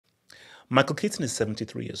Michael Keaton is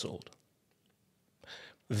 73 years old.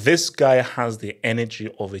 This guy has the energy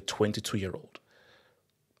of a 22-year-old.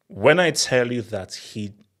 When I tell you that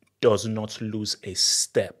he does not lose a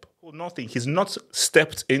step, or nothing, he's not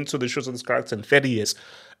stepped into the shoes of this character in 30 years,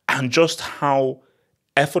 and just how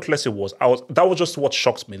effortless it was. That was just what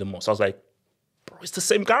shocked me the most. I was like, bro, it's the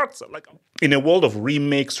same character. Like, in a world of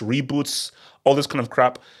remakes, reboots, all this kind of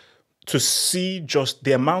crap, to see just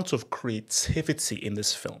the amount of creativity in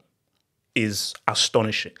this film is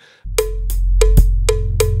astonishing.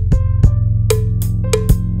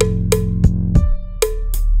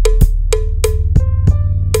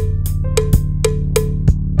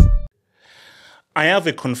 I have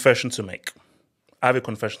a confession to make. I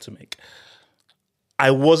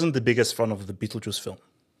wasn't the biggest fan of the Beetlejuice film.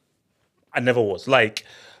 I never was. Like,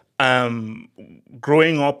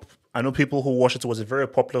 growing up, I know people who watched it. It was a very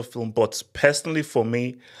popular film, but personally for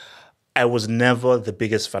me, I was never the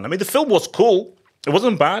biggest fan. I mean, the film was cool. It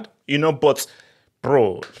wasn't bad, but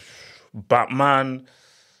bro, Batman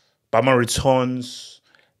Returns,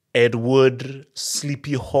 Ed Wood,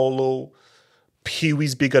 Sleepy Hollow,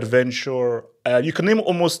 Pee-wee's Big Adventure. You can name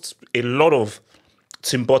almost a lot of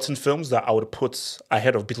Tim Burton films that I would put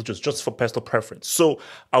ahead of Beetlejuice just for personal preference. So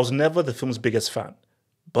I was never the film's biggest fan,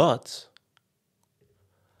 but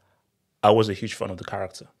I was a huge fan of the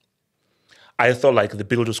character. I thought like the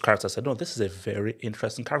Beetlejuice character, I said, no, this is a very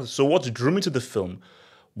interesting character. So what drew me to the film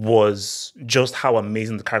was just how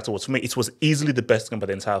amazing the character was. For me, it was easily the best thing about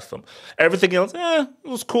the entire film. Everything else, it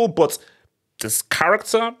was cool, but this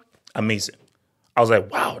character, amazing. I was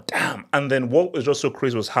like, wow, damn. And then what was just so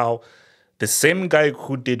crazy was how the same guy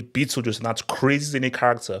who did Beetlejuice and that crazy in a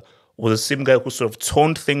character was the same guy who sort of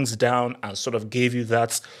toned things down and sort of gave you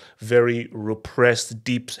that very repressed,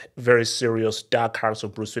 deep, very serious, dark character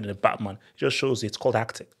of Bruce Wayne in Batman. It just shows it's called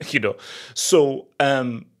acting, So,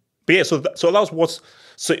 but yeah, so that was what.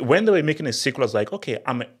 So when they were making a sequel, I was like, okay,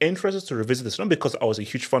 I'm interested to revisit this, not because I was a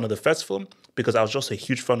huge fan of the first film, because I was just a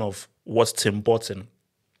huge fan of what Tim Burton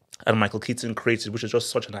and Michael Keaton created, which is just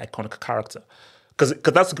such an iconic character. Because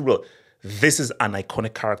that's the real. This is an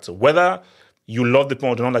iconic character. Whether you love the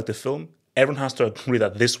film or do not like the film, everyone has to agree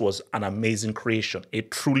that this was an amazing creation, a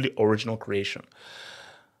truly original creation.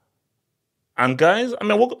 And guys, I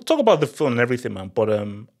mean, we'll talk about the film and everything, man. But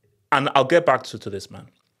and I'll get back to this, man.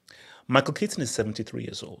 Michael Keaton is 73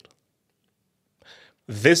 years old.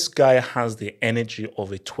 This guy has the energy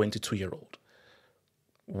of a 22-year-old.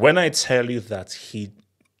 When I tell you that he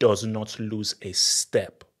does not lose a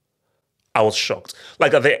step, I was shocked.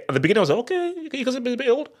 Like at the beginning, I was like, okay, he goes a bit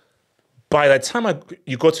old. By the time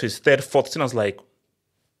you got to his third, fourth scene, I was like,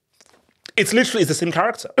 it's literally the same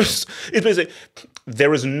character. It's basically,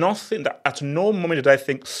 there is nothing that at no moment did I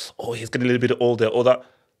think, oh, he's getting a little bit older, or that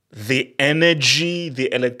the energy,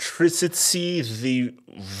 the electricity, the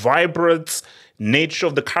vibrant nature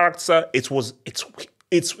of the character, it's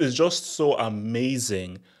just so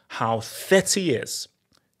amazing how 30 years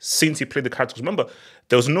since he played the character. Remember,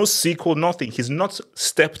 there was no sequel, nothing. He's not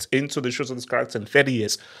stepped into the shoes of this character in 30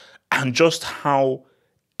 years. And just how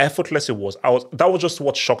effortless it was. That was just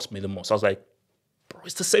what shocked me the most. I was like, bro,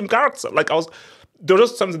 it's the same character. Like there were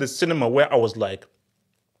just times in the cinema where I was like,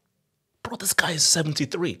 bro, this guy is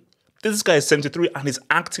 73. This guy is 73 and he's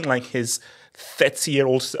acting like his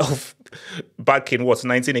 30-year-old self back in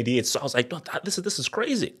 1988. So I was like, no, this is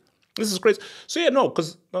crazy. This is crazy. So yeah, no,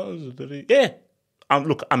 because yeah.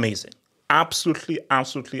 Look, amazing. Absolutely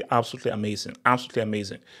amazing. Absolutely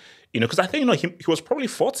amazing. Because I think, he was probably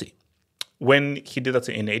 40 when he did that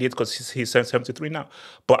in 88 because he's 73 now.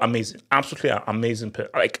 But amazing. Absolutely amazing.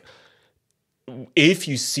 Like, if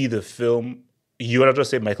you see the film, you would just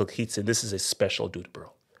say, Michael Keaton, this is a special dude,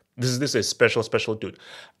 bro. This is a special dude.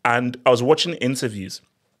 And I was watching interviews,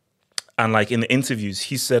 and like in the interviews,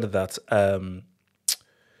 he said that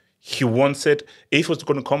he wanted, if he was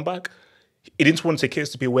going to come back, he didn't want the case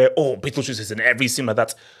to be where, oh, Beetlejuice is in every scene like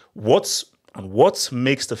that. What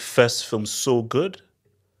makes the first film so good?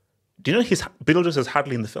 Do you know Beetlejuice is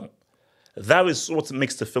hardly in the film? That is what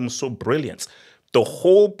makes the film so brilliant. The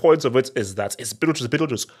whole point of it is that it's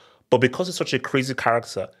Beetlejuice. But because it's such a crazy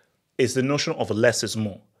character, it's the notion of less is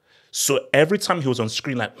more. So every time he was on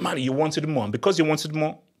screen, like, man, you wanted more. And because you wanted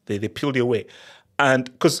more, they peeled you away. And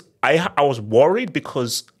because I was worried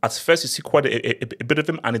because at first you see quite a bit of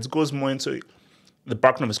him and it goes more into the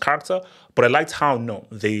background of his character. But I liked how,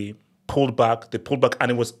 they pulled back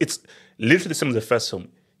and it's literally the same as the first film.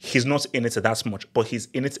 He's not in it that much, but he's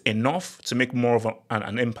in it enough to make more of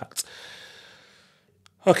an impact.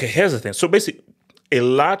 Okay, here's the thing. So basically, a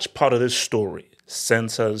large part of this story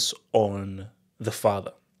centers on the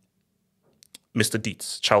father, Mr.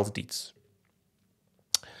 Dietz, Charles Dietz.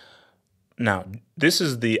 Now, this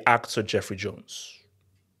is the actor Jeffrey Jones,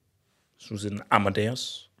 who's in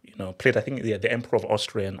Amadeus, played, I think, the Emperor of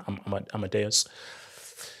Austria and Amadeus.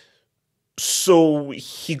 So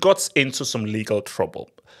he got into some legal trouble.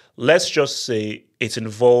 Let's just say it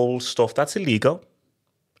involves stuff that's illegal,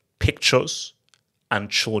 pictures, and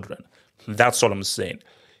children. That's all I'm saying.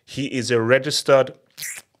 He is a registered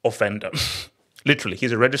offender. Literally,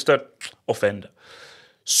 he's a registered offender.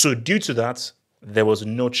 So due to that, there was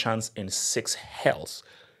no chance in six hells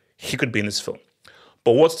he could be in this film.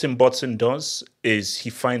 But what Tim Burton does is he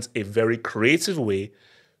finds a very creative way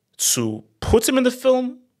to put him in the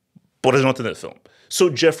film, but he's not in the film. So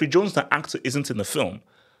Jeffrey Jones, the actor, isn't in the film,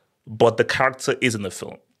 but the character is in the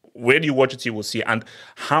film. When you watch it, you will see. And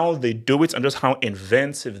how they do it and just how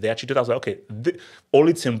inventive they actually do it. I was like, okay,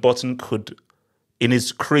 only Tim Burton could, in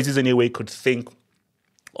his craziest anyway, could think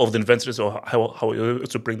of the inventiveness or how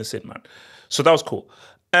to bring this in, man. So that was cool.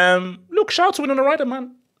 Look, shout out to Winona Ryder,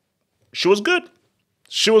 man. She was good.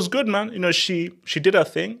 She was good, man. She did her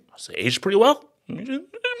thing. She aged pretty well. She's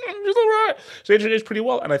all right. She aged pretty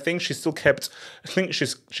well, and I think she still kept. I think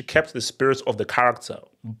she kept the spirit of the character,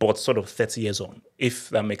 but sort of 30 years on, if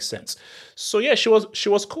that makes sense. So yeah, she was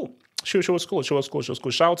cool. She was cool.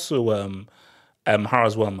 Shout out to her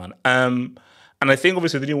as well, man. And I think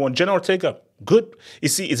obviously the new one, Jenna Ortega, good. You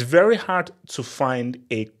see, it's very hard to find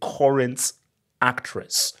a current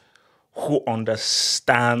actress who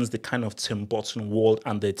understands the kind of Tim Burton world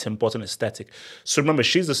and the Tim Burton aesthetic. So remember,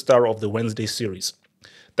 she's the star of the Wednesday series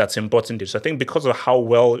that Tim Burton did. So I think because of how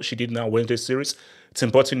well she did in our Wednesday series, Tim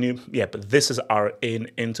Burton knew, yeah, but this is our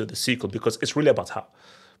into the sequel because it's really about her.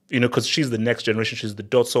 Because she's the next generation. She's the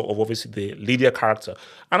daughter of obviously the Lydia character.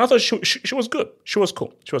 And I thought she was good. She was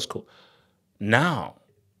cool. Now,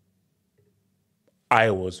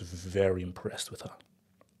 I was very impressed with her.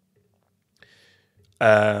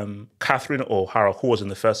 Catherine O'Hara, who was in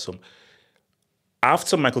the first film,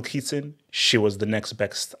 after Michael Keaton, she was the next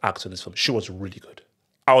best actor in this film. She was really good.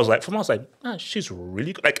 I was like, she's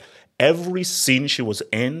really good. Like every scene she was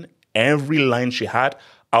in, every line she had,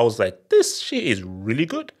 I was like, she is really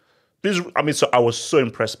good. So I was so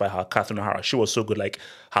impressed by her, Catherine O'Hara. She was so good. Like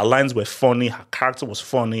her lines were funny, her character was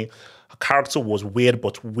funny, her character was weird,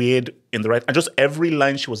 but weird in the right. And just every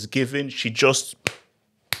line she was given, she just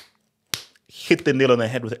hit the nail on the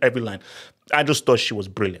head with every line. I just thought she was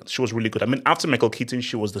brilliant. She was really good. I mean, after Michael Keaton,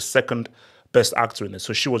 she was the second best actor in this,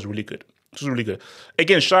 so she was really good. She was really good.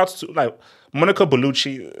 Again, shout out to Monica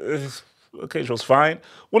Bellucci. Okay, she was fine.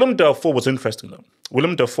 Willem Dafoe was interesting though.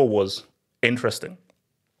 Willem Dafoe was interesting.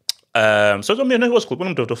 So I mean, he was cool.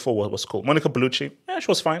 Willem Dafoe was cool. Monica Bellucci, yeah, she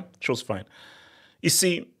was fine. You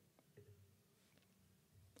see,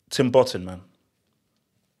 Tim Burton, man.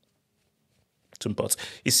 Tim Burton.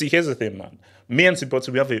 You see, here's the thing, man. Me and Tim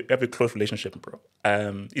Burton, we have a close relationship, bro.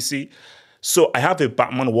 You see, so I have a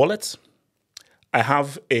Batman wallet. I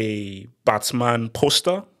have a Batman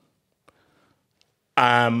poster.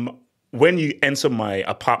 When you enter my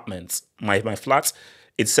apartment, my flat,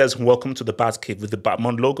 it says "Welcome to the Batcave" with the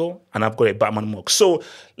Batman logo, and I've got a Batman mug. So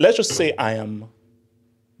let's just say I am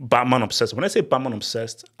Batman obsessed. When I say Batman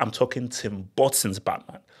obsessed, I'm talking Tim Burton's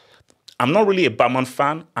Batman. I'm not really a Batman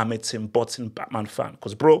fan. I'm a Tim Burton Batman fan.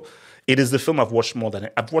 Because, bro, it is the film I've watched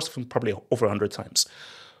I've watched the film probably over 100 times.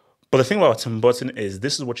 But the thing about Tim Burton is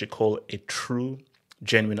this is what you call a true,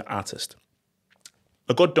 genuine artist.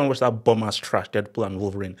 I got done with that bum-ass trash, Deadpool and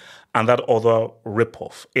Wolverine, and that other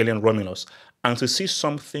ripoff, Alien Romulus, and to see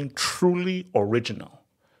something truly original,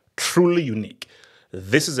 truly unique.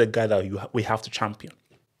 This is a guy that we have to champion.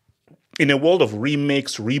 In a world of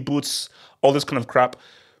remakes, reboots, all this kind of crap,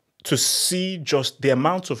 to see just the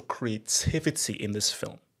amount of creativity in this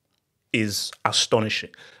film is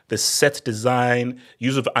astonishing. The set design,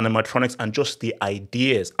 use of animatronics, and just the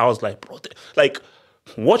ideas. I was like, bro,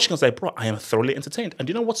 watching, I was like, bro, I am thoroughly entertained. And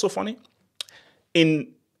do you know what's so funny?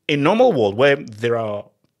 In a normal world where there are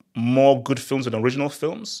more good films than original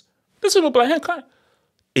films, this is no black hair.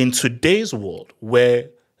 In today's world where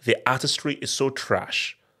the artistry is so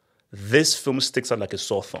trash, this film sticks out like a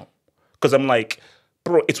sore thumb. Because I'm like,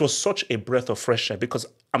 bro, it was such a breath of fresh air because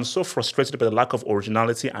I'm so frustrated by the lack of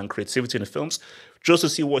originality and creativity in the films. Just to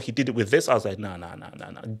see what he did with this, I was like, nah.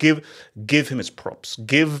 Give him his props.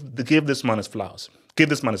 Give this man his flowers. Give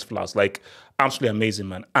this man his flowers. Like, absolutely amazing,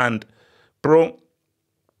 man. And, bro,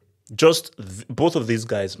 just both of these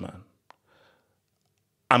guys, man.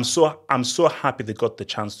 I'm so happy they got the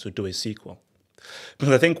chance to do a sequel.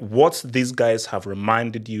 Because I think what these guys have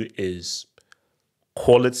reminded you is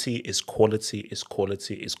quality is quality is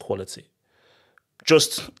quality is quality.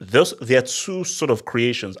 Just there are two sort of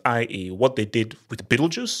creations, i.e. what they did with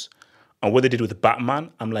Beetlejuice and what they did with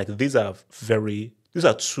Batman, I'm like, these are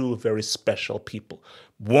two very special people.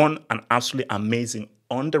 One, an absolutely amazing,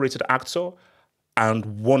 underrated actor,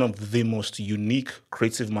 and one of the most unique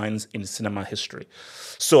creative minds in cinema history.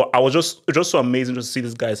 So I was just so amazing to see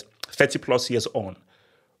these guys 30 plus years on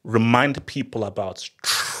remind people about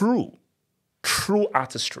true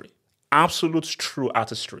artistry, absolute true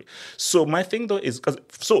artistry. So my thing though is,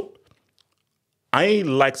 I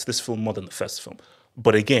liked this film more than the first film,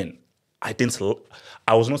 but again, I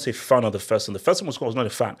was not a fan of the first one. The first one I was not a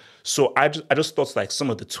fan. So I just thought like some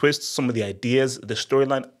of the twists, some of the ideas, the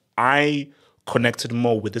storyline, I connected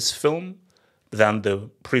more with this film than the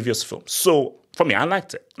previous film. So for me, I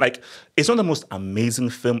liked it. Like, it's not the most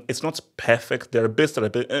amazing film. It's not perfect. There are bits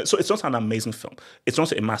that are so it's not an amazing film. It's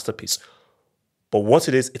not a masterpiece. But what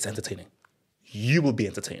it is, it's entertaining. You will be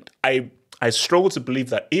entertained. I struggle to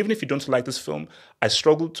believe that even if you don't like this film, I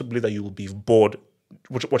struggle to believe that you will be bored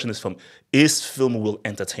watching this film. This film will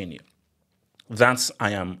entertain you. That's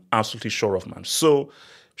I am absolutely sure of, man. So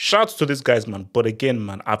shout out to these guys, man. But again,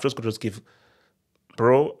 man, I've just got to give,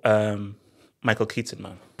 bro, Michael Keaton,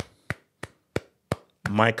 man.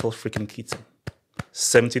 Michael freaking Keaton,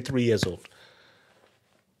 73 years old.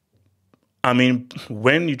 I mean,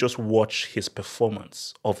 when you just watch his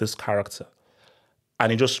performance of this character,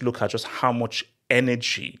 and you just look at just how much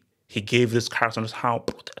energy he gave this character, and just how,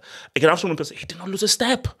 again, I also say he did not lose a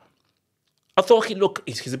step. I thought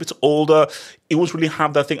he's a bit older. He won't really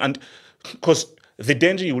have that thing, and because the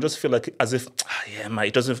danger, you would just feel like as if, yeah, man,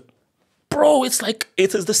 it doesn't. Bro, it's like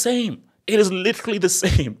it is the same. It is literally the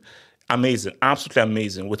same. Amazing, absolutely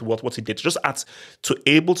amazing with what he did. Just to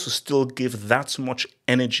able to still give that much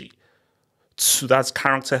energy to that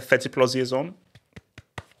character 30 plus years on.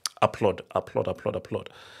 Applaud.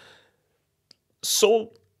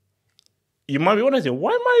 So you might be wondering,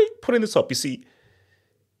 why am I putting this up? You see,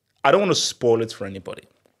 I don't want to spoil it for anybody.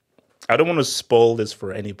 I don't want to spoil this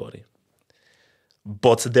for anybody.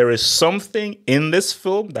 But there is something in this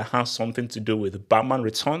film that has something to do with Batman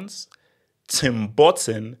Returns, Tim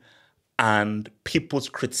Burton, and people's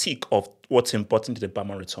critique of what Tim Burton did in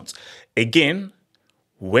Batman Returns. Again,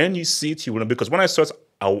 when you see it, you will know, because when I saw it,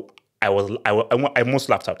 I almost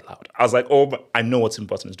laughed out loud. I was like, oh, but I know what Tim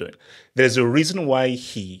Burton is doing. There's a reason why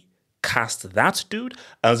he cast that dude,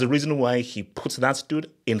 and there's a reason why he puts that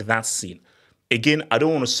dude in that scene. Again, I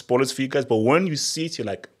don't want to spoil it for you guys, but when you see it, you're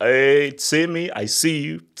like, hey, Timmy, I see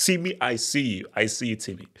you. Timmy, I see you. I see you,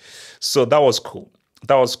 Timmy. So that was cool.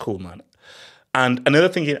 That was cool, man. And another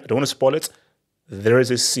thing here, I don't want to spoil it. There is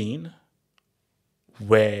a scene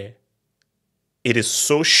where it is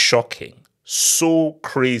so shocking, so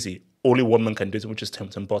crazy, only one man can do it, which is Tim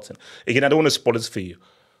Burton. Again, I don't want to spoil it for you.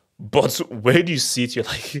 But where do you see it? You're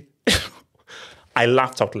like, I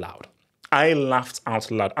laughed out loud. I laughed out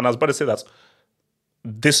loud. And I was about to say that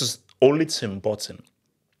this is only Tim Burton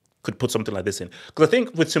could put something like this in. Because I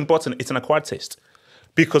think with Tim Burton, it's an acquired taste.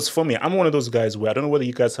 Because for me, I'm one of those guys where I don't know whether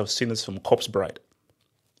you guys have seen this from Corpse Bride.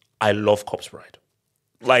 I love Corpse Bride.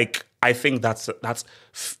 Like, I think that's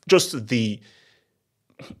just the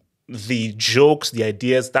jokes, the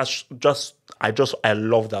ideas. I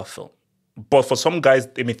love that film. But for some guys,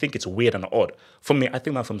 they may think it's weird and odd. For me, I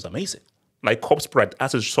think that film's amazing. Like Corpse Bride,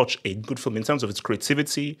 that is such a good film in terms of its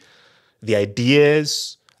creativity, the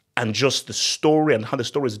ideas, and just the story and how the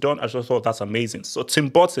story is done. I just thought that's amazing. So Tim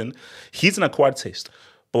Burton, he's an acquired taste.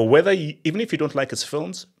 But even if you don't like his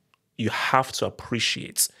films, you have to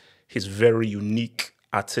appreciate his very unique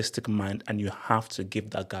artistic mind, and you have to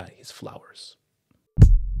give that guy his flowers.